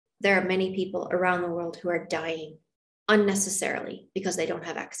there are many people around the world who are dying unnecessarily because they don't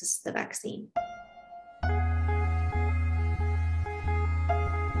have access to the vaccine.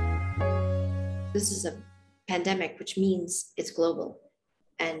 This is a pandemic, which means it's global,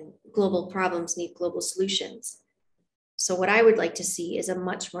 and global problems need global solutions. So what I would like to see is a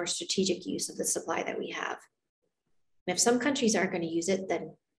much more strategic use of the supply that we have. And if some countries aren't going to use it,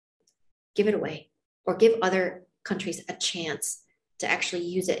 then give it away, or give other countries a chance to actually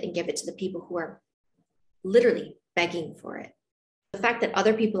use it and give it to the people who are literally begging for it. The fact that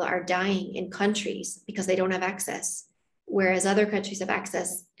other people are dying in countries because they don't have access, whereas other countries have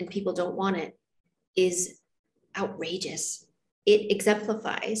access and people don't want it, is outrageous. It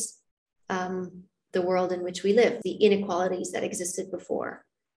exemplifies the world in which we live. The inequalities that existed before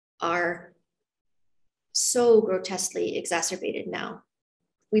are so grotesquely exacerbated now.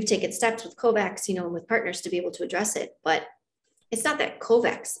 We've taken steps with COVAX, and with partners to be able to address it, but it's not that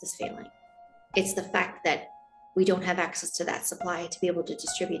COVAX is failing. It's the fact that we don't have access to that supply to be able to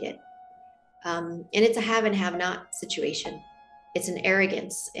distribute it. And it's a have and have not situation. It's an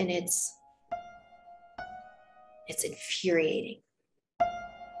arrogance, and it's infuriating.